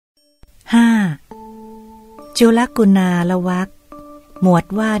5. จุลกุณาละวรรคหมวด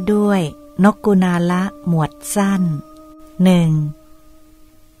ว่าด้วยนกกุณาละหมวดสั้น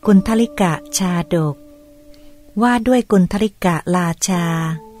 1. กุณฑลิกะชาดกว่าด้วยกุณฑลิกะราชา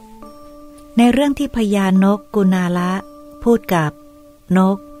ในเรื่องที่พญานกกุณาละพูดกับน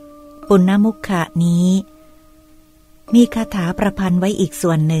กปุณณมุขะนี้มีคาถาประพันธ์ไว้อีกส่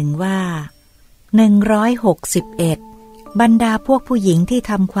วนหนึ่งว่า161บรรดาพวกผู้หญิงที่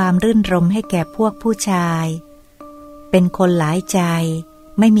ทำความรื่นรมให้แก่พวกผู้ชายเป็นคนหลายใจ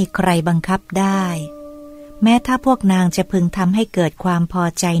ไม่มีใครบังคับได้แม้ถ้าพวกนางจะพึงทำให้เกิดความพอ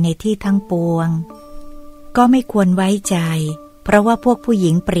ใจในที่ทั้งปวงก็ไม่ควรไว้ใจเพราะว่าพวกผู้ห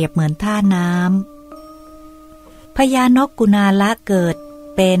ญิงเปรียบเหมือนท่าน้ำพญานกกุณาละเกิด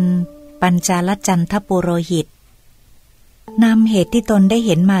เป็นปัญจาลจันทปุโรหิตนำเหตุที่ตนได้เ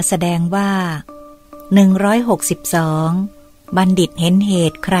ห็นมาแสดงว่า162บัณฑิตเห็นเห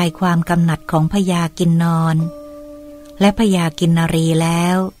ตุคลายความกำหนัดของพญากินนรและพญากินนรีแล้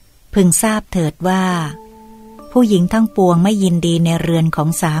วพึงทราบเถิดว่าผู้หญิงทั้งปวงไม่ยินดีในเรือนของ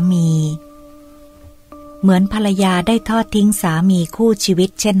สามีเหมือนภรรยาได้ทอดทิ้งสามีคู่ชีวิต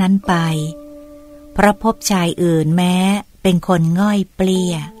เช่นนั้นไปเพราะพบชายอื่นแม้เป็นคนง่อยเปลี้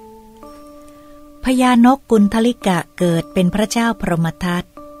ยพญานกกุณฑลิกะเกิดเป็นพระเจ้าพรหมทัต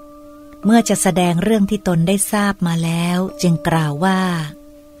เมื่อจะแสดงเรื่องที่ตนได้ทราบมาแล้วจึงกล่าวว่า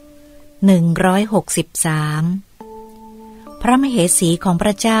163พระมเหสีของพร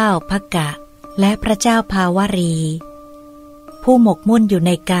ะเจ้าภกะและพระเจ้าภาวรีผู้หมกมุ่นอยู่ใ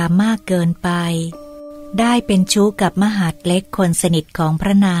นกามมากเกินไปได้เป็นชู้กับมหาดเล็กคนสนิทของพร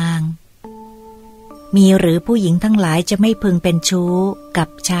ะนางมีหรือผู้หญิงทั้งหลายจะไม่พึงเป็นชู้กับ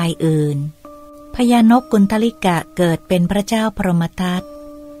ชายอื่นพญานกกุณฑลิกะเกิดเป็นพระเจ้าพรหมทัต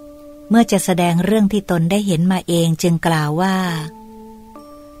เมื่อจะแสดงเรื่องที่ตนได้เห็นมาเองจึงกล่าวว่า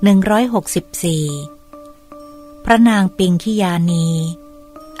164พระนางปิงคิยานี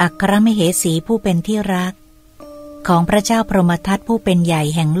อัครมเหสีผู้เป็นที่รักของพระเจ้าพรหมทัตผู้เป็นใหญ่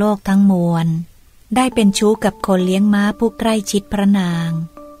แห่งโลกทั้งมวลได้เป็นชู้กับคนเลี้ยงม้าผู้ใกล้ชิดพระนาง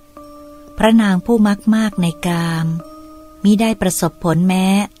พระนางผู้มักมากในกามมิได้ประสบผลแม้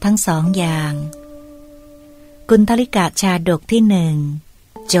ทั้งสองอย่างกุณฑลิกะชาดกที่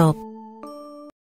1จบ